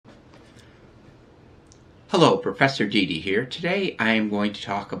Hello, Professor Dede here. Today I am going to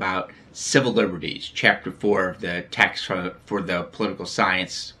talk about civil liberties, Chapter 4 of the text for the political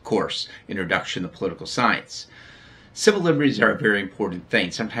science course, Introduction to Political Science. Civil liberties are a very important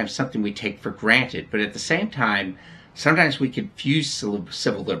thing, sometimes something we take for granted, but at the same time, sometimes we confuse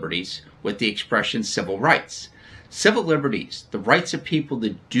civil liberties with the expression civil rights. Civil liberties, the rights of people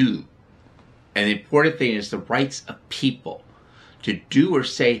to do, and the important thing is the rights of people to do or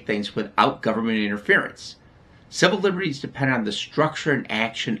say things without government interference. Civil liberties depend on the structure and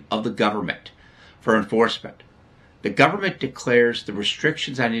action of the government for enforcement. The government declares the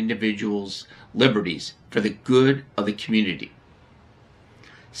restrictions on individuals' liberties for the good of the community.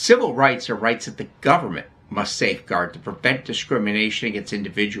 Civil rights are rights that the government must safeguard to prevent discrimination against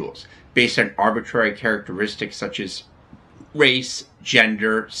individuals based on arbitrary characteristics such as race,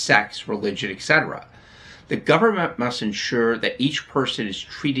 gender, sex, religion, etc. The government must ensure that each person is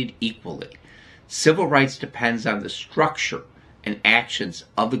treated equally. Civil rights depends on the structure and actions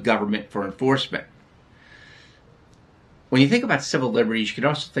of the government for enforcement. When you think about civil liberties, you can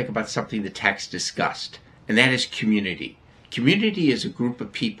also think about something the text discussed, and that is community. Community is a group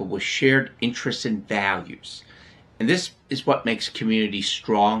of people with shared interests and values, and this is what makes community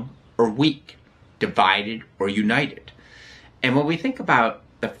strong or weak, divided or united. And when we think about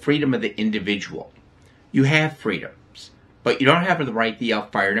the freedom of the individual, you have freedoms, but you don't have the right to yell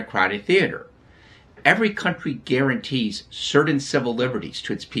fire in a crowded theater. Every country guarantees certain civil liberties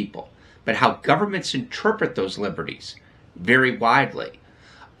to its people, but how governments interpret those liberties vary widely.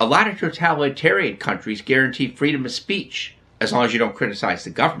 A lot of totalitarian countries guarantee freedom of speech as long as you don't criticize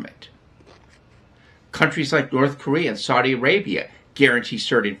the government. Countries like North Korea and Saudi Arabia guarantee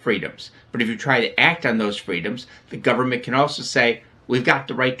certain freedoms, but if you try to act on those freedoms, the government can also say, we've got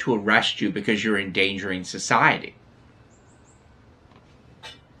the right to arrest you because you're endangering society.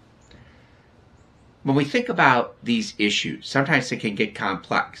 When we think about these issues, sometimes they can get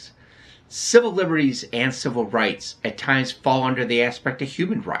complex. Civil liberties and civil rights at times fall under the aspect of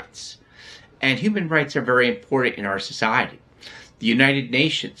human rights. And human rights are very important in our society. The United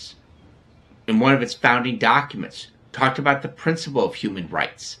Nations, in one of its founding documents, talked about the principle of human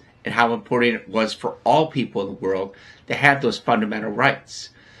rights and how important it was for all people in the world to have those fundamental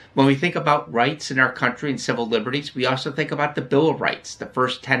rights. When we think about rights in our country and civil liberties, we also think about the Bill of Rights, the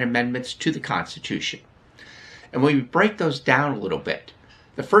first 10 amendments to the Constitution. And when we break those down a little bit,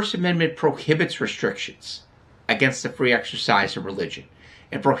 the First Amendment prohibits restrictions against the free exercise of religion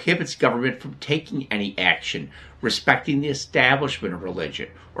and prohibits government from taking any action respecting the establishment of religion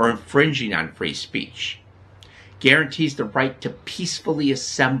or infringing on free speech. Guarantees the right to peacefully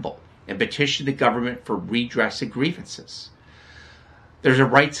assemble and petition the government for redress of grievances. There's a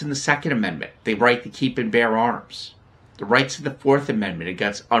rights in the Second Amendment, the right to keep and bear arms. The rights of the Fourth Amendment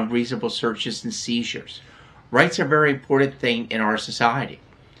against unreasonable searches and seizures. Rights are a very important thing in our society.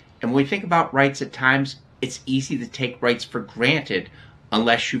 And when we think about rights at times, it's easy to take rights for granted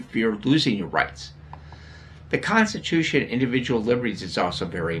unless you fear losing your rights. The Constitution and individual liberties is also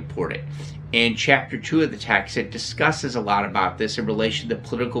very important. In Chapter 2 of the text, it discusses a lot about this in relation to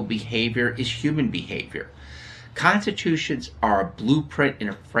political behavior is human behavior. Constitutions are a blueprint and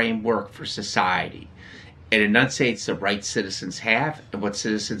a framework for society. It enunciates the rights citizens have and what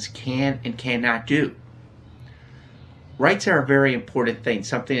citizens can and cannot do. Rights are a very important thing,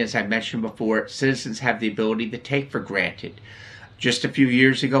 something, as I mentioned before, citizens have the ability to take for granted. Just a few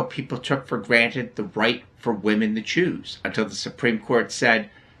years ago, people took for granted the right for women to choose until the Supreme Court said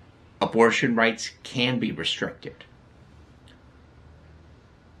abortion rights can be restricted.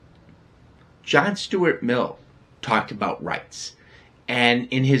 John Stuart Mill talked about rights, and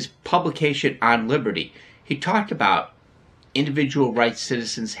in his publication On Liberty, he talked about individual rights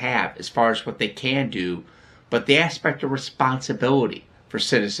citizens have as far as what they can do, but the aspect of responsibility for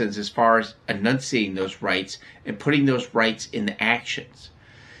citizens as far as enunciating those rights and putting those rights into actions.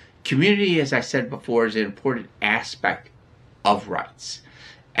 Community, as I said before, is an important aspect of rights.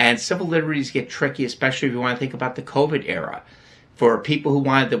 And civil liberties get tricky, especially if you want to think about the COVID era. For people who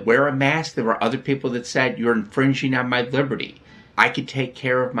wanted to wear a mask, there were other people that said, you're infringing on my liberty. I can take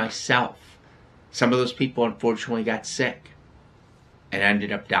care of myself. Some of those people unfortunately got sick and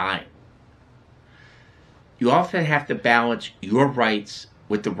ended up dying. You often have to balance your rights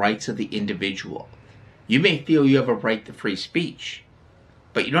with the rights of the individual. You may feel you have a right to free speech,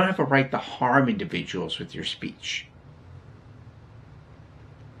 but you don't have a right to harm individuals with your speech.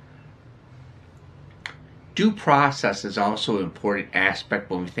 Due process is also an important aspect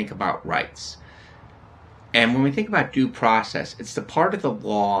when we think about rights. And when we think about due process, it's the part of the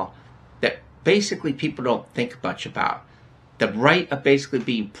law that basically people don't think much about. The right of basically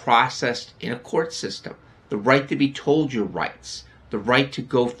being processed in a court system. the right to be told your rights, the right to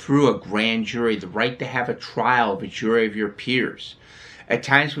go through a grand jury, the right to have a trial of a jury of your peers. At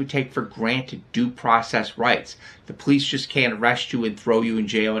times we take for granted due process rights. The police just can't arrest you and throw you in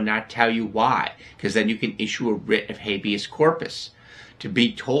jail and not tell you why, because then you can issue a writ of habeas corpus to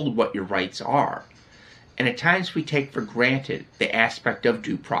be told what your rights are. And at times we take for granted the aspect of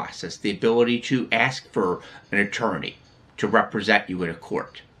due process, the ability to ask for an attorney to represent you in a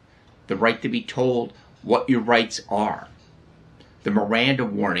court, the right to be told what your rights are, the Miranda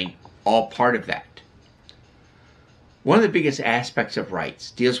warning, all part of that. One of the biggest aspects of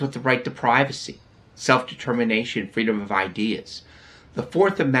rights deals with the right to privacy, self-determination, freedom of ideas. The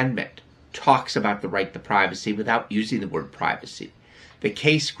Fourth Amendment talks about the right to privacy without using the word privacy. The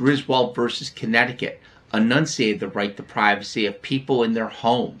case Griswold versus Connecticut enunciated the right to privacy of people in their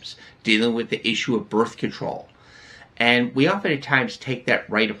homes, dealing with the issue of birth control. And we often at times take that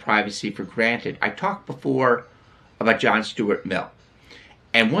right of privacy for granted. I talked before about John Stuart Mill.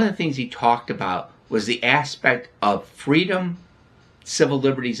 And one of the things he talked about was the aspect of freedom, civil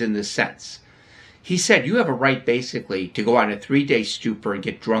liberties in this sense. He said you have a right basically to go on a 3-day stupor and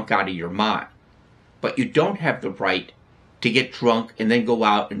get drunk out of your mind. But you don't have the right to get drunk and then go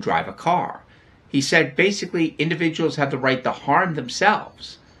out and drive a car. He said basically individuals have the right to harm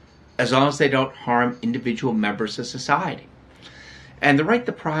themselves as long as they don't harm individual members of society. And the right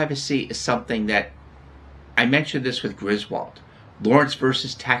to privacy is something that, I mentioned this with Griswold, Lawrence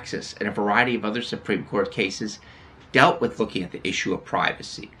versus Texas, and a variety of other Supreme Court cases dealt with looking at the issue of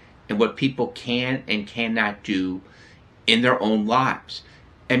privacy and what people can and cannot do in their own lives.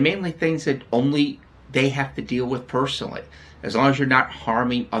 And mainly things that only they have to deal with personally, as long as you're not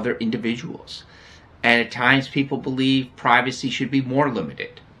harming other individuals. And at times people believe privacy should be more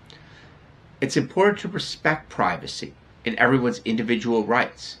limited. It's important to respect privacy and everyone's individual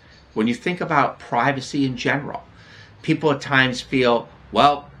rights. When you think about privacy in general, people at times feel,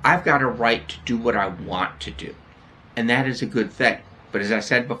 well, I've got a right to do what I want to do. And that is a good thing. But as I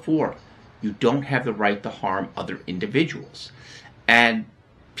said before, you don't have the right to harm other individuals. And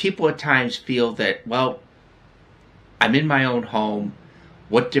people at times feel that, well, I'm in my own home.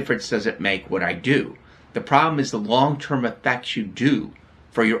 What difference does it make what I do? The problem is the long-term effects you do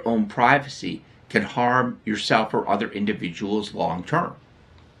for your own privacy can harm yourself or other individuals long-term.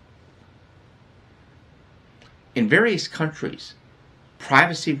 In various countries,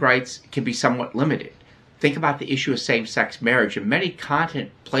 privacy rights can be somewhat limited. Think about the issue of same-sex marriage. In many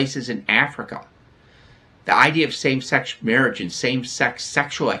continent places in Africa, the idea of same-sex marriage and same-sex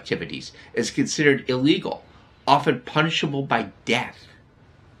sexual activities is considered illegal, often punishable by death.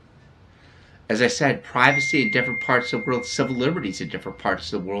 As I said, privacy in different parts of the world, civil liberties in different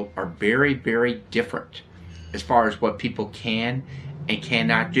parts of the world are very, very different as far as what people can and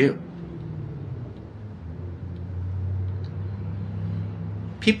cannot do.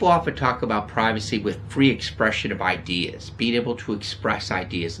 People often talk about privacy with free expression of ideas, being able to express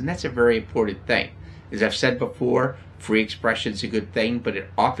ideas, and that's a very important thing. As I've said before, free expression is a good thing, but it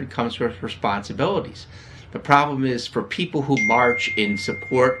often comes with responsibilities. The problem is for people who march in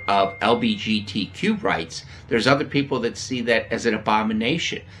support of LGBTQ rights, there's other people that see that as an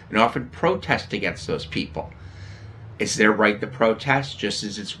abomination and often protest against those people. It's their right to protest, just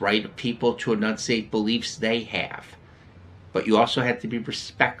as it's right of people to enunciate beliefs they have. But you also have to be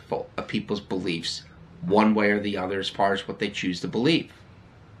respectful of people's beliefs one way or the other as far as what they choose to believe.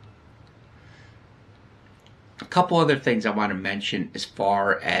 A couple other things I want to mention as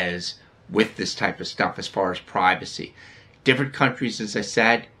far as with this type of stuff, as far as privacy. Different countries, as I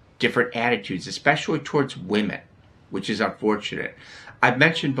said, different attitudes, especially towards women, which is unfortunate. I've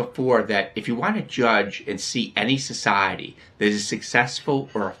mentioned before that if you want to judge and see any society that is successful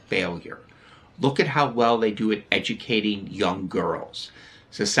or a failure, look at how well they do at educating young girls.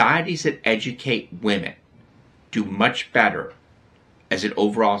 Societies that educate women do much better as an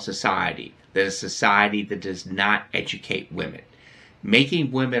overall society than a society that does not educate women.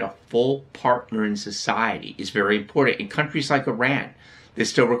 Making women a full partner in society is very important. In countries like Iran, they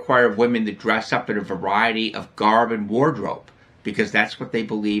still require women to dress up in a variety of garb and wardrobe because that's what they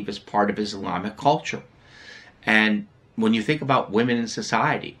believe is part of Islamic culture. And when you think about women in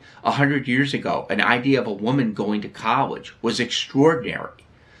society, 100 years ago, an idea of a woman going to college was extraordinary.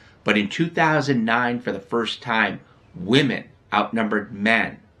 But in 2009, for the first time, women outnumbered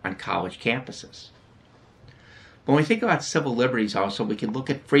men on college campuses. When we think about civil liberties also, we can look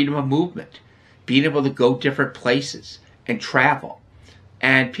at freedom of movement, being able to go different places and travel.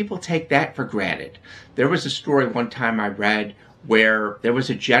 And people take that for granted. There was a story one time I read where there was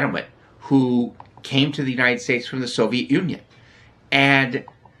a gentleman who came to the United States from the Soviet Union. And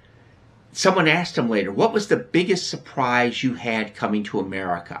someone asked him later, what was the biggest surprise you had coming to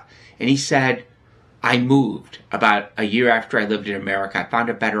America? And he said, I moved about a year after I lived in America. I found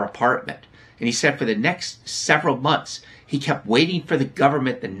a better apartment. And he said for the next several months, he kept waiting for the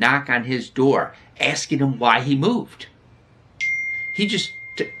government to knock on his door, asking him why he moved. He just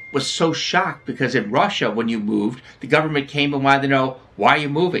was so shocked because in Russia, when you moved, the government came and wanted to know, why are you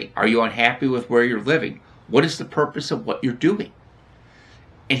moving? Are you unhappy with where you're living? What is the purpose of what you're doing?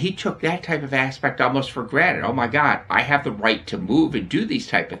 And he took that type of aspect almost for granted. Oh my God, I have the right to move and do these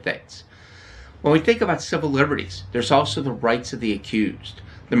type of things. When we think about civil liberties, there's also the rights of the accused.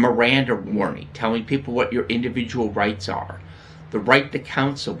 The Miranda warning, telling people what your individual rights are. The right to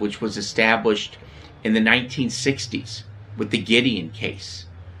counsel, which was established in the 1960s with the Gideon case.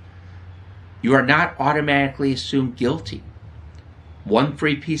 You are not automatically assumed guilty. One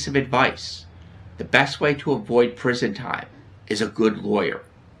free piece of advice. The best way to avoid prison time is a good lawyer.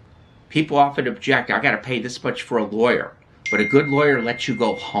 People often object, I got to pay this much for a lawyer. But a good lawyer lets you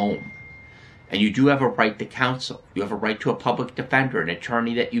go home. And you do have a right to counsel. You have a right to a public defender, an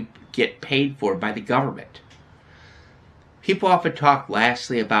attorney that you get paid for by the government. People often talk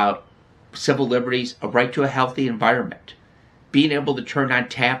lastly about civil liberties, a right to a healthy environment. Being able to turn on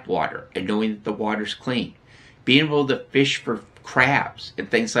tap water and knowing that the water's clean. Being able to fish for crabs and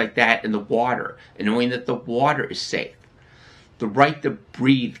things like that in the water and knowing that the water is safe. The right to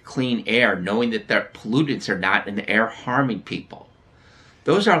breathe clean air, knowing that the pollutants are not in the air harming people.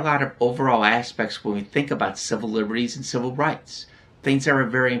 Those are a lot of overall aspects when we think about civil liberties and civil rights, things that are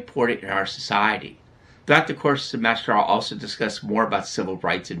very important in our society. Throughout the course of the semester, I'll also discuss more about civil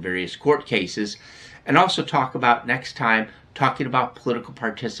rights in various court cases, and also talk about next time, talking about political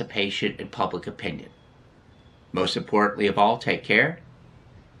participation and public opinion. Most importantly of all, take care.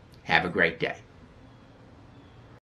 Have a great day.